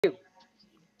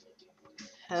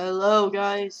Hello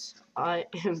guys, I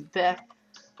am back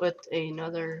with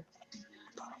another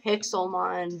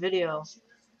Pixelmon video.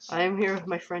 I am here with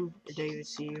my friend David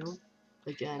CU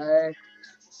again,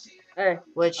 Hey.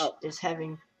 which Oh, is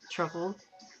having trouble.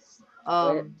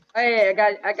 wait. Hey,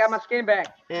 I got my skin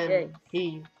back. Hey. And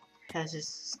he has his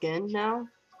skin now.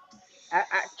 I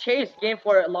changed skin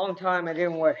for a long time. It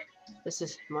didn't work. This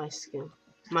is my skin.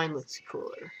 Mine looks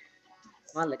cooler.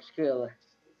 Mine looks cooler.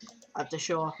 I have to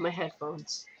show off my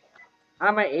headphones.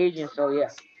 I'm an agent, so yeah.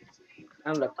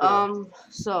 I'm look cooler.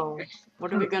 So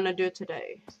what are we gonna do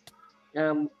today?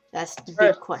 That's the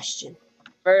big question.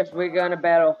 First we're gonna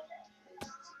battle.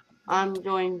 I'm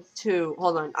going to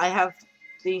hold on. I have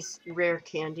these rare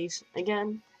candies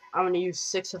again. I'm gonna use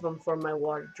 6 of them for my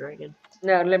water dragon.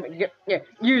 No, let me get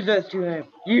use those to him.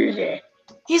 Use it.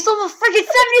 He's level freaking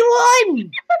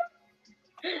 71.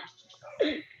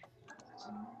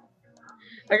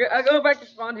 I go back to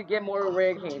spawn to get more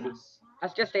rare candy.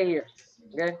 Let's just stay here.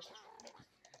 Okay.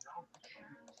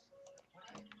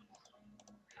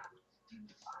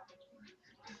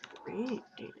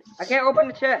 I can't open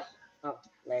the chest. Oh,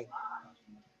 leg.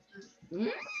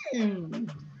 Too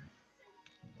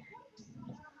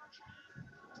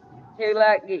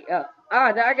lucky.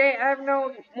 I have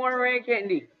no more rare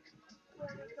candy.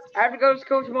 I have to go to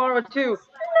school tomorrow too.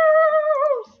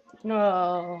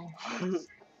 No.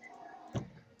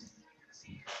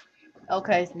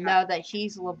 Okay, now that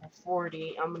he's level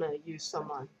 40, I'm gonna use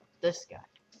some on this guy.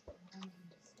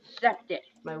 Accept it.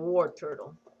 My war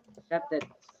turtle. Accept it.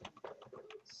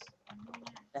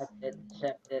 Accept it.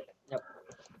 Accept it. Nope.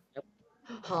 Nope.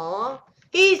 Huh?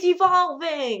 He's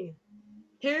evolving!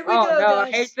 Here we go, no, guys.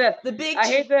 I hate this. I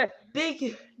hate this.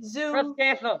 Big zoom. Press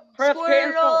cancel. Press Squirtle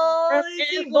cancel. Press is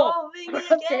cancel. evolving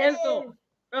Press again. cancel.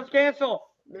 Press cancel.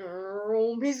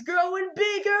 He's growing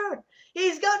bigger.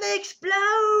 He's gonna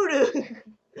explode.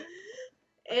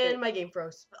 And my game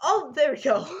froze. Oh, there we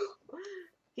go.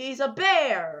 He's a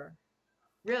bear.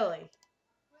 Really?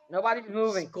 Nobody's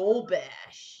moving. Skull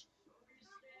bash.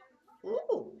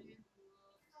 Ooh.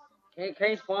 Can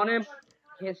you spawn him?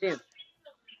 Can't see him.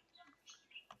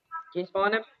 Can you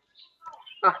spawn him?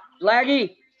 Ah,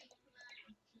 laggy.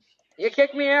 You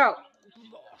kicked me out.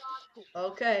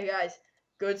 Okay, guys.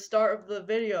 Good start of the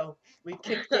video. We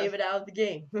kicked David out of the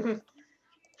game.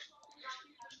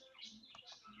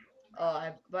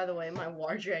 By the way, my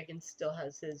War Dragon still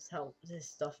has his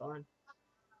stuff on.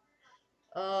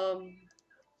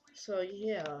 So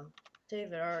yeah,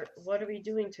 David, what are we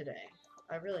doing today?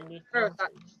 I really need First,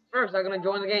 I'm gonna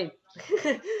join the game.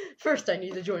 First, I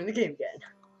need to join the game again.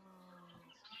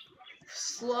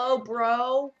 Slow,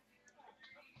 bro.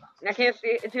 I can't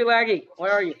see. It's too laggy.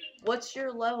 Where are you? What's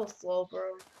your level, Slow,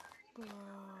 bro?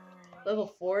 Level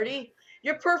 40?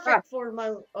 You're perfect for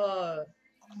my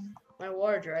my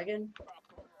water dragon.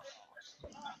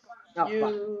 Oh,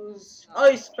 Use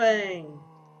Ice Fang.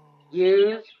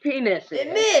 Use penis.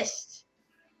 It missed.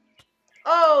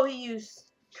 Oh, he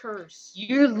used Curse.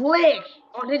 Use lick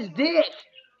on his dick.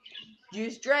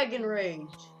 Use Dragon Rage.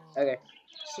 Okay.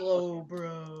 Slow,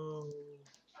 bro.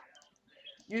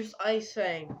 Use Ice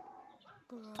Fang.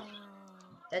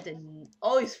 That didn't.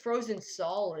 Oh, he's frozen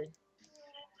solid.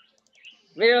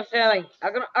 Video selling.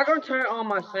 I'm gonna turn on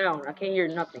my sound. I can't hear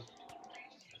nothing.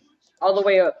 All the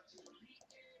way up.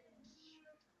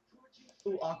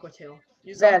 Ooh, Aqua Tail.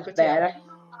 Use That's Aqua Tail. bad.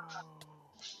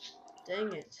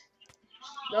 Dang it.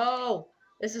 No!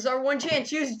 This is our one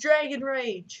chance. Use Dragon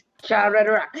Rage. Child Red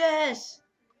Rock. Yes!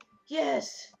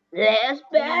 Yes! Last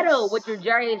battle with your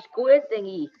giant squid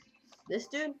thingy. This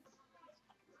dude?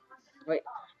 Wait,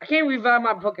 I can't revive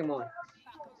my Pokemon.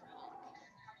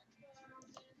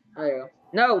 There you go.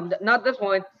 No, not this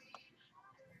one.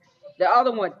 The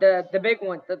other one, the big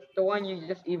one, the one you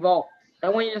just evolved. The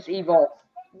one you just evolved.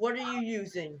 What are you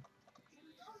using?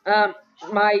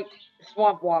 My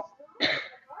Swamp Wop.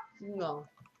 No.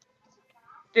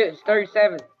 Dude, it's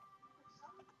 37.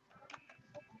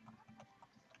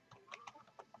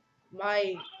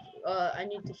 I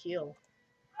need to heal.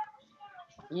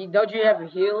 Don't you have a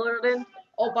healer then?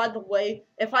 Oh, by the way,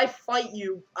 if I fight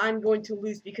you, I'm going to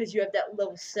lose because you have that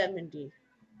level 70.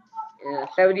 Yeah,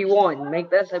 71. Make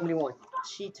that 71.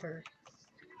 Cheater.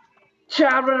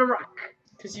 Child of the Rock.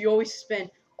 Because you always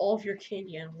spend all of your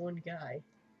candy on one guy.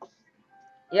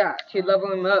 Yeah, to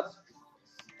level him up.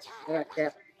 Yeah.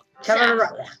 Child of the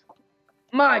Rock.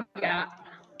 My God.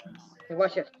 Hey,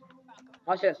 watch this.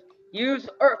 Watch this. Use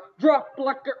drop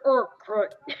like the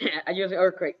earthquake. I use the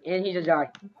earthquake, and he just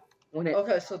died.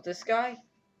 Okay, so this guy,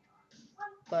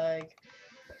 like,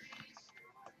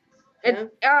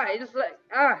 it's like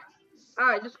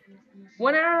I just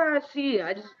whenever I see it,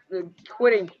 I just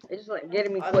quitting. It's just like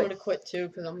getting me I'm quit. gonna quit too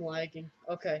because I'm lagging.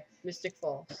 Okay, Mystic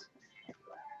Falls.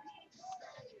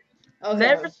 Okay,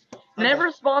 Never, I'm back.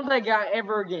 never spawn that guy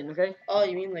ever again. Okay. Oh,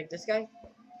 you mean like this guy?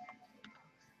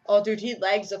 Oh, dude, he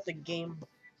lags up the game.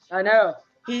 I know.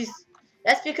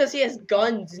 That's because he has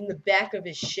guns in the back of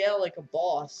his shell like a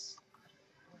boss.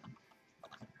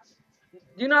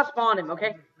 Do not spawn him.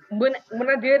 Okay. When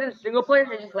I did in single player,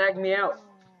 it just lagged me out.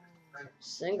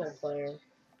 Single player.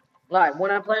 Like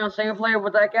when I play on single player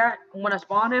with that guy, when I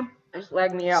spawn him, it just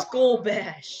lagged me out. Skull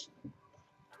Bash.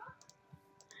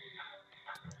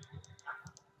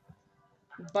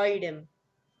 Bite him.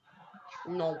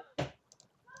 No.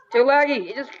 Too laggy.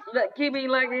 It just keep me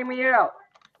lagging me out.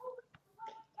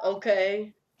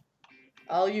 Okay.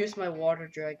 I'll use my water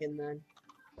dragon then.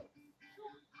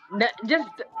 Just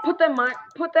put that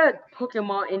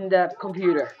Pokemon in the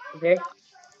computer. Okay.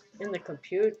 In the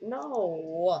computer?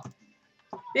 No.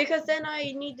 Because then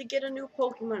I need to get a new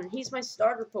Pokemon. He's my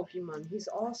starter Pokemon. He's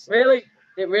awesome. Really?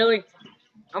 Really?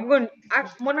 When I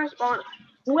spawn,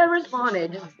 whoever spawned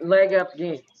it, just leg up the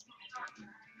game.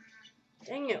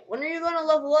 Dang it. When are you gonna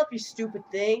level up, you stupid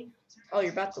thing? Oh,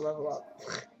 you're about to level up.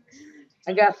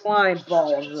 I got slime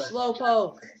balls.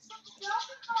 Slowpoke.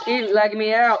 Keep lagging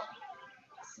me out.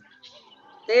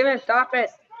 Steven, stop it.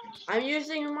 I'm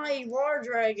using my water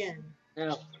dragon.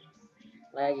 No.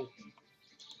 Laggy.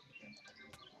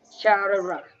 Shadow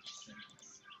Run.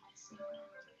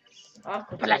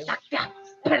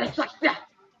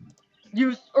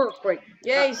 Use Earthquake.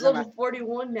 Yeah, he's level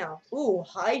 41 now. Ooh,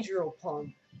 Hydro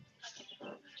Pump.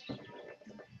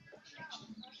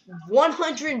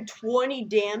 120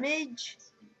 damage?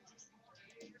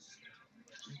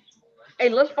 Hey,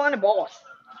 let's find a boss.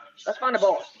 Let's find a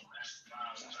boss.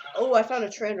 Oh, I found a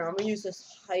trainer. I'm gonna use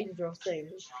this Hydro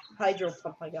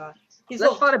Pump I got.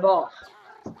 Let's find a boss.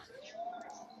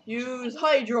 Use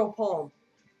Hydro Pump.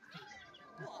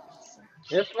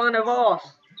 Let's find a boss.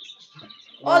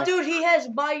 Oh, dude, he has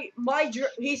my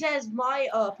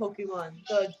Pokemon,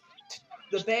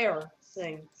 the bear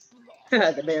thing.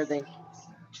 The bear thing.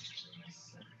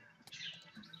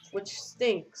 Which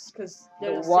stinks, cause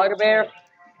The water bear.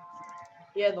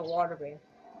 Yeah, the water bear.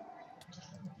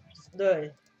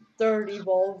 The third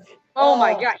evolved. Oh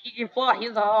my god, he can fly.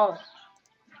 He's off.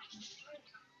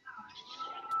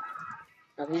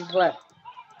 No, he's left.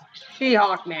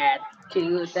 Seahawk Mad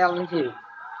 2002.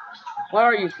 Where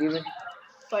are you, Steven?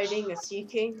 Fighting a Sea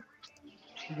King.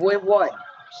 With what?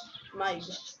 My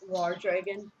War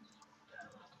Dragon.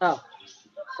 Oh.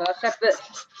 So accept this.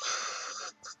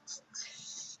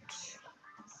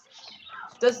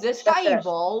 Does this guy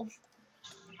evolve?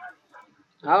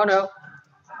 I don't know.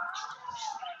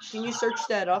 Can you search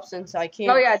that up since I can't?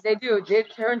 Oh yeah, they do. They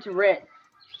turn to red.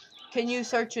 Can you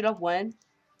search it up when?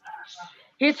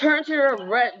 He turned to a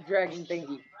red dragon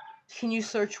thingy. Can you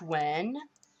search when?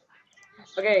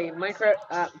 Okay,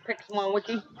 Minecraft, Pixelmon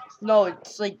Wiki. No,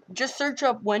 it's like, just search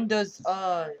up when does,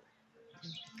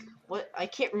 what? I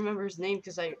can't remember his name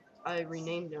because I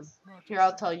renamed him. Here,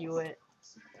 I'll tell you it.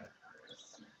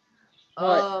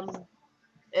 What?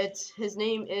 His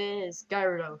name is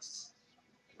Gyarados.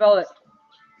 Spell it.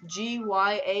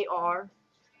 Gyar.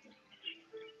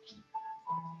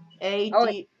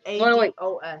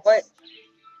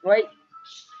 Wait.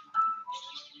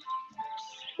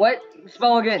 What?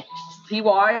 Spell again.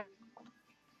 P-Y?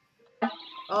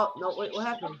 Oh, no, wait, what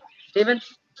happened? Steven?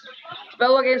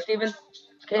 Spell again, Steven.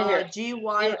 Can't hear.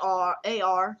 Gyar.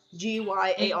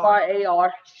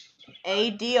 Gyar.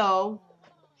 ADO.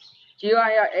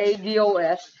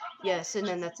 Gyarados. Yes, and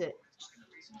then that's it.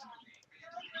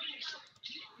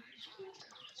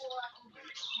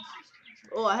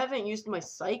 Oh, I haven't used my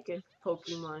Psychic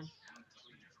Pokemon.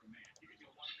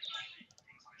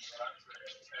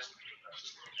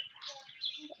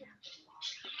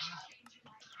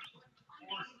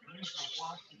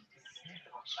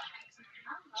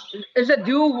 It's a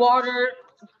dual water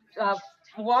and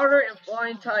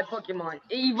flying type Pokemon.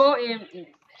 Evo and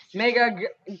Mega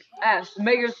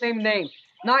same name.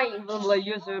 Not even like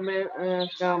user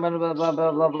blah blah blah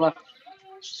blah blah blah.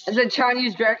 It's a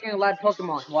Chinese dragon lad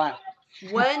Pokemon. Wow.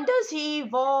 When does he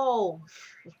evolve?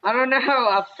 I don't know.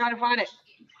 I'm trying to find it.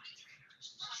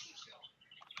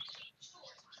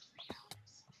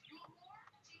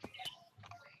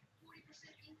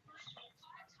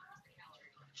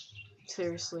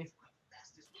 Seriously.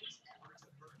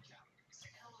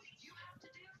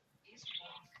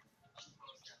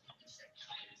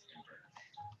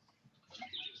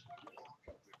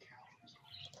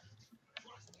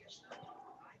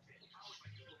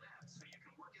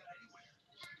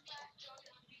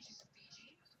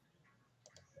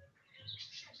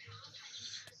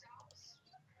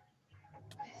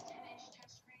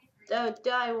 Don't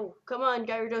die. Come on,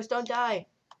 Gyarados, don't die.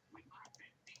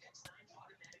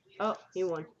 Oh, he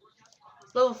won.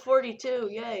 Level 42,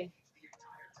 yay.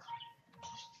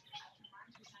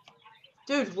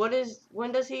 Dude,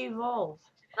 when does he evolve?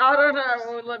 I don't know, it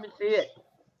won't let me see it.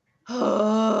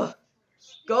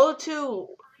 Go to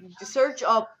search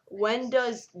up when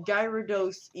does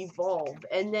Gyarados evolve,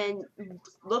 and then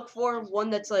look for one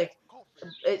that's like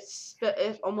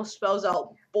it almost spells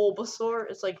out Bulbasaur.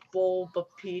 It's like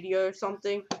Bulbapedia or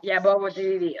something. Yeah, but what's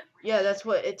the idea? Yeah, that's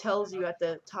what it tells you at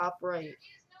the top right.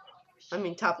 I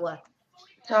mean top left.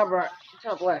 Top right,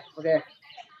 top left, okay.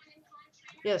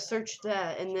 Yeah, search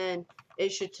that, and then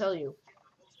it should tell you.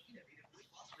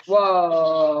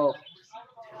 Whoa.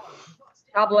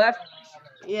 Top left?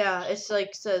 Yeah, it's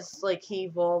like says like he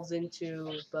evolves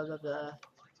into blah blah blah.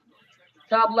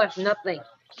 Top left, nothing.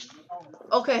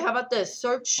 Okay, how about this?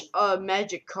 Search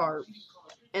magic card,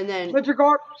 and then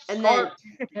Magikarp. and then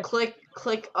click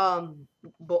the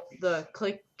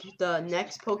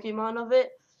next Pokemon of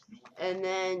it, and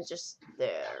then just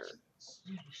there.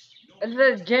 It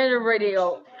says gender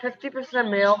radio,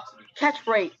 50% male, catch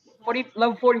rate,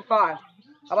 level 45.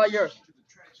 How about yours?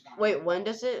 Wait, when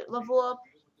does it level up?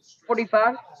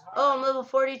 45? Oh, I'm level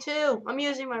 42. I'm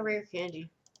using my rare candy.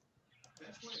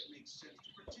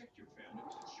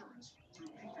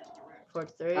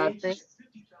 43. I think.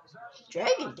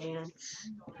 Dragon Dance.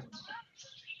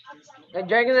 The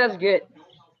Dragon Dance is good.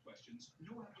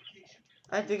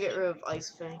 I have to get rid of Ice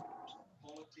Fang.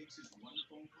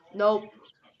 Nope.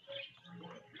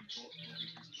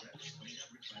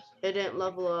 It didn't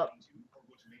level up.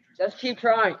 Let's keep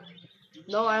trying.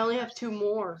 No, I only have 2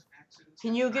 more.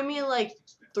 Can you give me like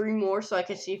 3 more so I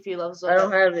can see if he levels up? I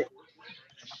don't have it.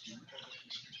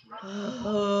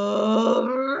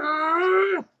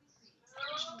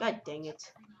 God dang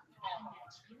it.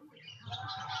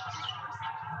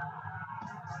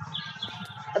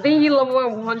 I think he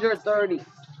leveled 130.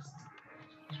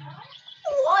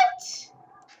 What?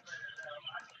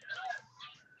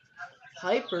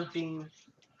 Hyper Beam.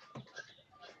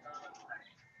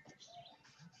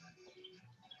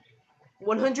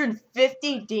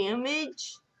 $150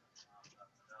 damage?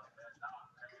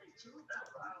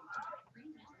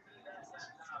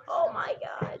 Oh my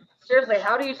god. Seriously,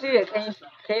 how do you see it? Can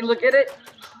you look at it?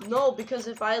 No, because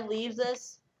if I leave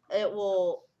this, it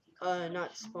will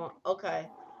not spawn. Okay.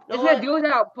 No, It's gonna do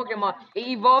without Pokemon. It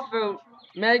evolved from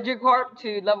Magikarp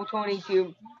to level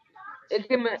 22. It's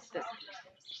gonna.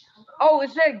 Oh, it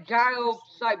said Gyro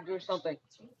Psych or something.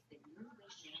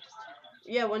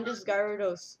 Yeah, when does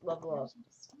Gyarados level up?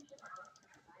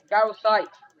 Gyro Psych.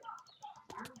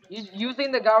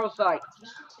 Using the Gyro Psych.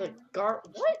 The what?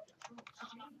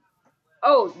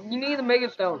 Oh, you need the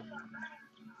Mega Stone.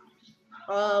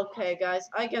 Okay, guys.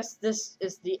 I guess this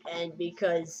is the end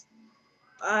because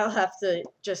I'll have to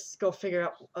just go figure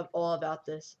out all about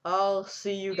this. I'll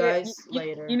see you guys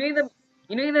later. You need the.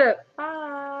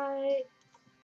 Bye.